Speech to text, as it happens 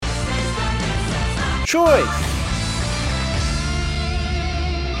Choice.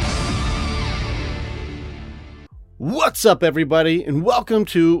 What's up, everybody, and welcome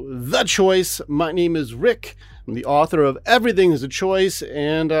to The Choice. My name is Rick. I'm the author of Everything is a Choice,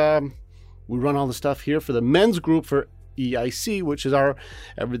 and we run all the stuff here for the men's group for EIC, which is our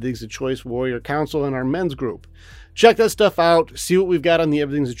Everything's a Choice Warrior Council and our men's group. Check that stuff out, see what we've got on the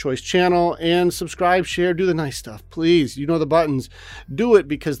Everything's a Choice channel, and subscribe, share, do the nice stuff. Please, you know the buttons. Do it,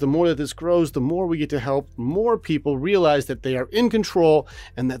 because the more that this grows, the more we get to help more people realize that they are in control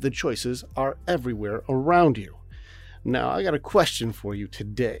and that the choices are everywhere around you. Now, I got a question for you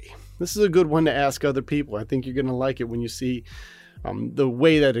today. This is a good one to ask other people. I think you're going to like it when you see the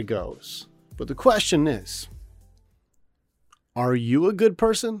way that it goes. But the question is, are you a good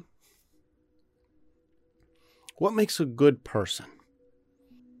person? What makes a good person?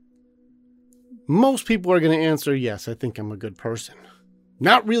 Most people are going to answer, yes, I think I'm a good person.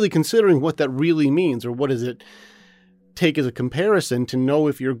 Not really considering what that really means, or what does it take as a comparison to know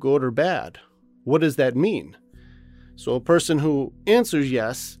if you're good or bad. What does that mean? So a person who answers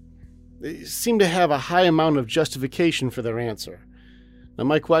yes, they seem to have a high amount of justification for their answer. Now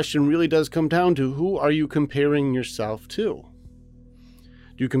my question really does come down to, who are you comparing yourself to?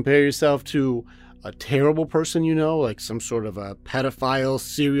 Do you compare yourself to a terrible person you know, like some sort of a pedophile,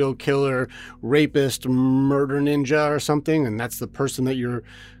 serial killer, rapist, murder ninja or something, and that's the person that you're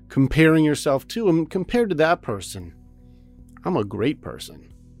comparing yourself to? And compared to that person, I'm a great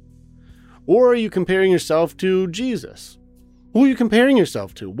person. Or are you comparing yourself to Jesus? Who are you comparing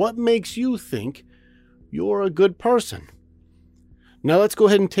yourself to? What makes you think you're a good person? Now let's go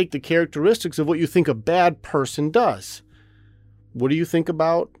ahead and take the characteristics of what you think a bad person does. What do you think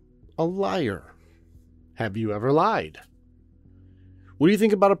about a liar? Have you ever lied? What do you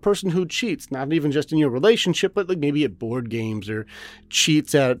think about a person who cheats? Not even just in your relationship, but like maybe at board games, or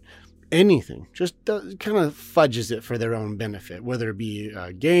cheats at anything. Just kind of fudges it for their own benefit, whether it be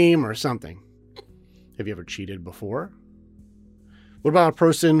a game or something. Have you ever cheated before? What about a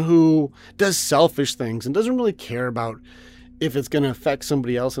person who does selfish things and doesn't really care about if it's going to affect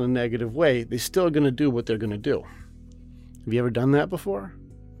somebody else in a negative way? They're still going to do what they're going to do. Have you ever done that before?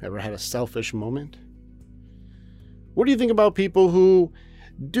 Ever had a selfish moment? What do you think about people who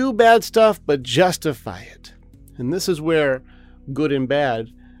do bad stuff but justify it? And this is where good and bad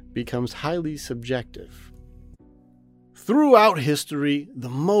becomes highly subjective. Throughout history, the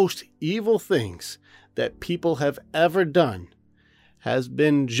most evil things that people have ever done has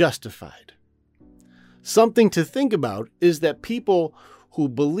been justified. Something to think about is that people who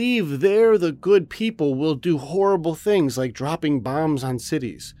believe they're the good people will do horrible things like dropping bombs on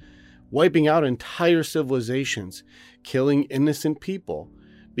cities, wiping out entire civilizations, killing innocent people,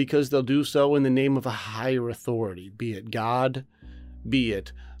 because they'll do so in the name of a higher authority, be it God, be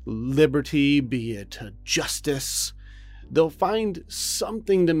it liberty, be it justice. They'll find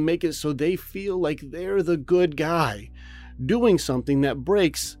something to make it so they feel like they're the good guy, doing something that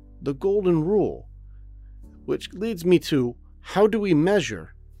breaks the golden rule. Which leads me to, how do we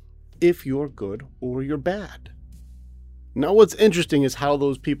measure if you're good or you're bad? Now what's interesting is how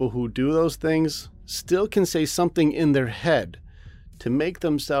those people who do those things still can say something in their head to make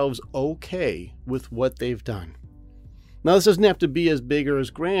themselves okay with what they've done. Now this doesn't have to be as big or as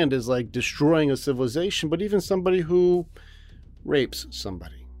grand as like destroying a civilization, but even somebody who rapes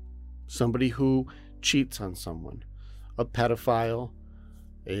somebody, somebody who cheats on someone, a pedophile,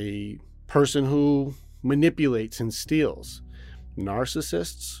 a person who manipulates and steals,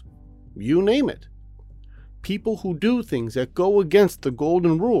 narcissists, you name it. People who do things that go against the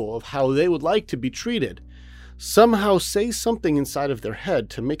golden rule of how they would like to be treated somehow say something inside of their head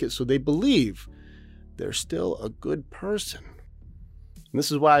to make it so they believe they're still a good person. And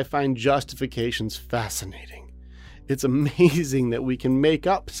this is why I find justifications fascinating. It's amazing that we can make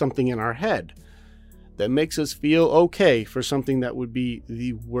up something in our head that makes us feel okay for something that would be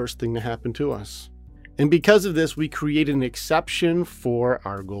the worst thing to happen to us. And because of this, we create an exception for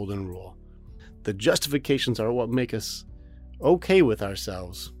our golden rule. The justifications are what make us okay with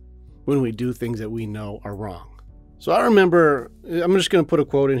ourselves when we do things that we know are wrong. So I remember, I'm just going to put a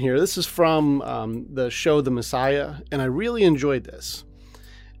quote in here. This is from the show The Messiah, and I really enjoyed this.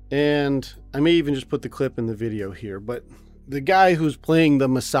 And I may even just put the clip in the video here, but the guy who's playing the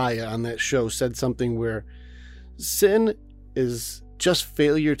Messiah on that show said something where sin is just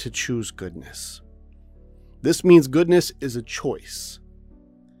failure to choose goodness. This means goodness is a choice.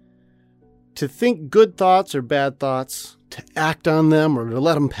 To think good thoughts or bad thoughts, to act on them or to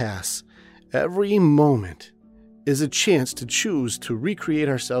let them pass, every moment is a chance to choose to recreate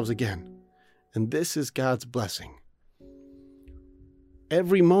ourselves again. And this is God's blessing.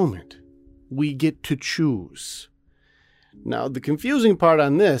 Every moment We get to choose. Now, the confusing part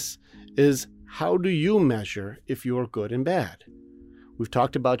on this is, how do you measure if you're good and bad? We've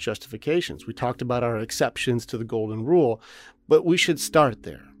talked about justifications. We talked about our exceptions to the golden rule, but we should start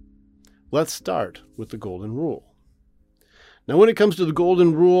there. Let's start with the golden rule. Now, when it comes to the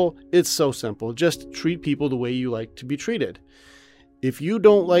golden rule, it's so simple. Just treat people the way you like to be treated. If you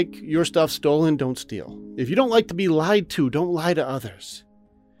don't like your stuff stolen, don't steal. If you don't like to be lied to, don't lie to others.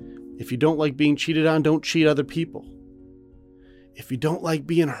 If you don't like being cheated on, don't cheat other people. If you don't like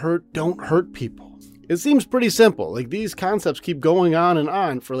being hurt, don't hurt people. It seems pretty simple. Like, these concepts keep going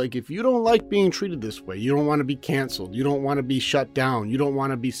on for, like, if you don't like being treated this way, you don't want to be canceled, you don't want to be shut down, you don't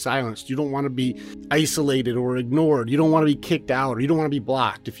want to be silenced, you don't want to be isolated or ignored, you don't want to be kicked out, or you don't want to be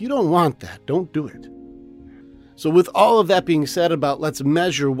blocked. If you don't want that, don't do it. So with all of that being said about let's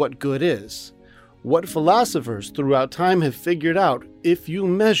measure what good is, what philosophers throughout time have figured out, if you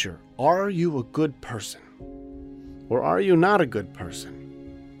measure, are you a good person? Or are you not a good person?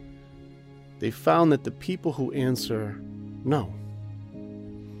 They found that the people who answer, no,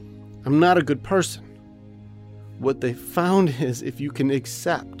 I'm not a good person, what they found is, if you can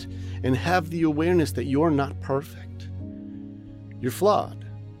accept and have the awareness that you're not perfect, you're flawed.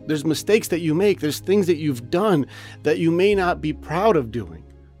 There's mistakes that you make. There's things that you've done that you may not be proud of doing.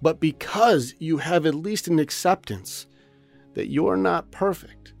 But because you have at least an acceptance that you're not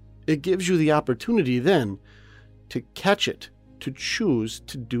perfect, it gives you the opportunity then to catch it, to choose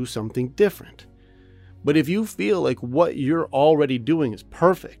to do something different. But if you feel like what you're already doing is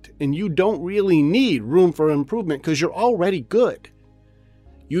perfect and you don't really need room for improvement because you're already good,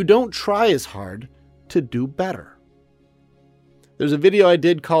 you don't try as hard to do better. There's a video I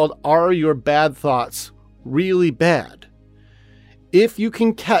did called, Are Your Bad Thoughts Really Bad? If you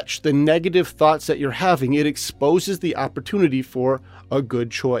can catch the negative thoughts that you're having, it exposes the opportunity for a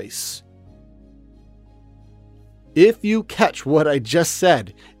good choice. If you catch what I just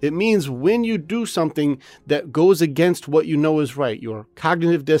said, it means when you do something that goes against what you know is right, your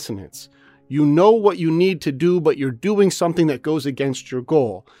cognitive dissonance, you know what you need to do, but you're doing something that goes against your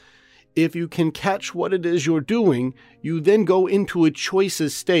goal. If you can catch what it is you're doing, you then go into a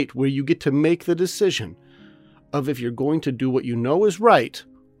choices state where you get to make the decision of if you're going to do what you know is right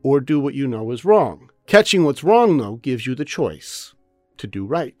or do what you know is wrong. Catching what's wrong, though, gives you the choice to do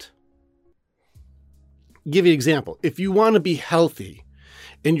right. Give you an example. If you want to be healthy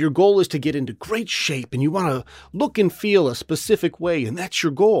and your goal is to get into great shape and you want to look and feel a specific way and that's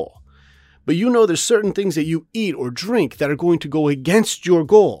your goal, but you know there's certain things that you eat or drink that are going to go against your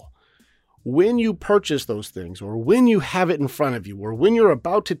goal, when you purchase those things or when you have it in front of you or when you're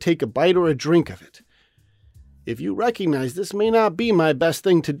about to take a bite or a drink of it, if you recognize this may not be my best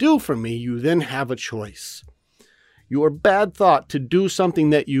thing to do for me, you then have a choice. Your bad thought to do something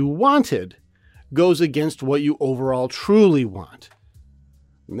that you wanted goes against what you overall truly want.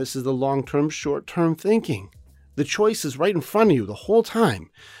 And this is the long-term, short-term thinking. The choice is right in front of you the whole time.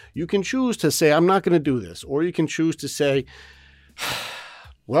 You can choose to say, I'm not going to do this. Or you can choose to say,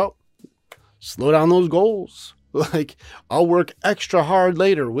 well, slow down those goals. Like, I'll work extra hard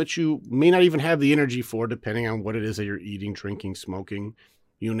later, which you may not even have the energy for, depending on what it is that you're eating, drinking, smoking,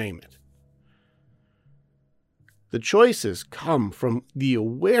 you name it. The choices come from the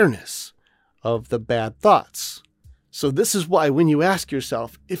awareness of the bad thoughts. So this is why when you ask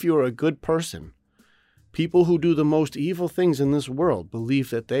yourself if you're a good person, people who do the most evil things in this world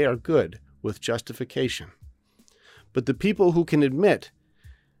believe that they are good with justification. But the people who can admit,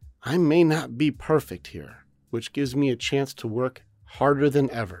 I may not be perfect here, which gives me a chance to work harder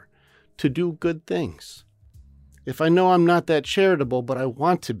than ever, to do good things. If I know I'm not that charitable, but I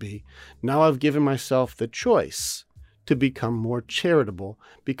want to be, now I've given myself the choice to become more charitable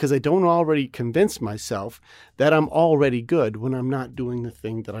because I don't already convince myself that I'm already good when I'm not doing the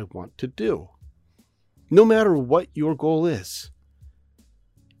thing that I want to do. No matter what your goal is,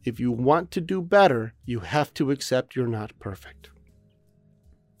 if you want to do better, you have to accept you're not perfect.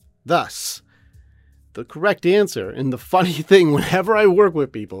 Thus, the correct answer, and the funny thing, whenever I work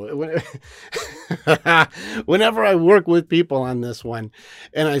with people on this one,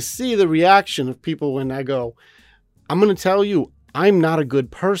 and I see the reaction of people when I go, I'm going to tell you, I'm not a good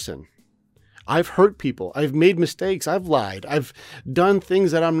person. I've hurt people. I've made mistakes. I've lied. I've done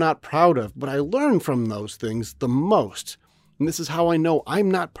things that I'm not proud of, but I learn from those things the most. And this is how I know I'm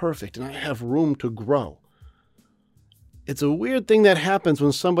not perfect and I have room to grow. It's a weird thing that happens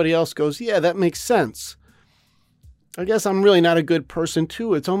when somebody else goes, yeah, that makes sense. I guess I'm really not a good person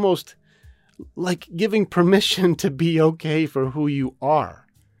too. It's almost like giving permission to be okay for who you are.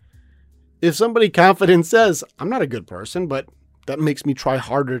 If somebody confident says, I'm not a good person, but that makes me try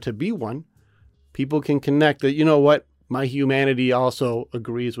harder to be one, People can connect that, you know what? My humanity also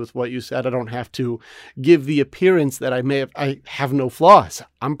agrees with what you said. I don't have to give the appearance that I have no flaws.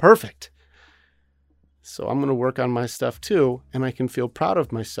 I'm perfect. So I'm going to work on my stuff too, and I can feel proud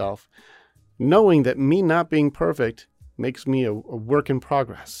of myself, knowing that me not being perfect makes me a work in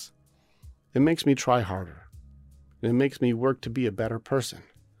progress. It makes me try harder. And it makes me work to be a better person.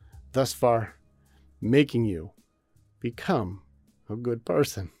 Thus far, making you become a good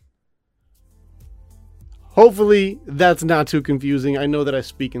person. Hopefully that's not too confusing. I know that I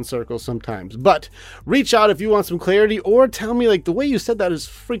speak in circles sometimes, but reach out if you want some clarity, or tell me, like, the way you said that is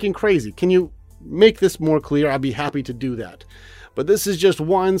freaking crazy. Can you make this more clear? I'd be happy to do that. But this is just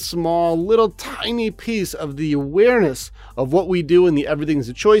one small little tiny piece of the awareness of what we do in the Everything's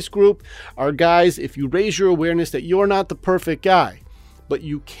a Choice group. Our guys, if you raise your awareness that you're not the perfect guy, but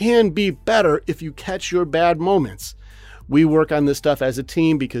you can be better if you catch your bad moments. We work on this stuff as a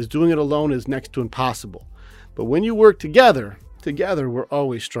team because doing it alone is next to impossible. But when you work together we're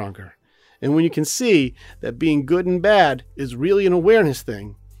always stronger. And when you can see that being good and bad is really an awareness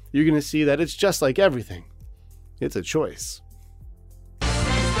thing, you're going to see that it's just like everything. It's a choice.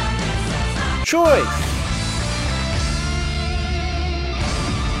 Choice!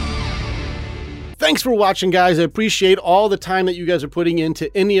 Thanks for watching, guys. I appreciate all the time that you guys are putting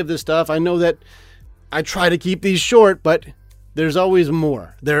into any of this stuff. I know that I try to keep these short, but there's always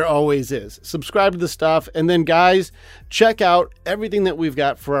more. There always is. Subscribe to the stuff. And then, guys, check out everything that we've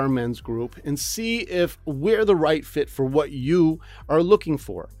got for our men's group and see if we're the right fit for what you are looking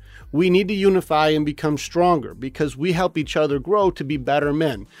for. We need to unify and become stronger because we help each other grow to be better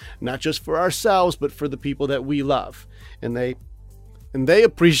men, not just for ourselves, but for the people that we love. And they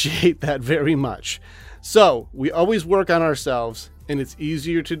appreciate that very much. So we always work on ourselves, and it's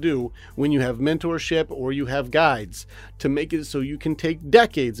easier to do when you have mentorship or you have guides to make it so you can take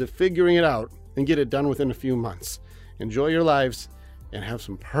decades of figuring it out and get it done within a few months. Enjoy your lives and have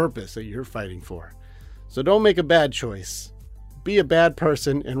some purpose that you're fighting for. So don't make a bad choice. Be a bad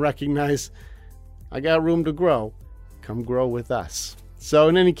person and recognize, I got room to grow. Come grow with us. So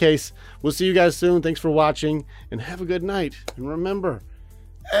in any case, we'll see you guys soon. Thanks for watching and have a good night. And remember,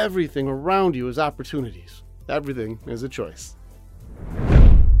 everything around you is opportunities. Everything is a choice.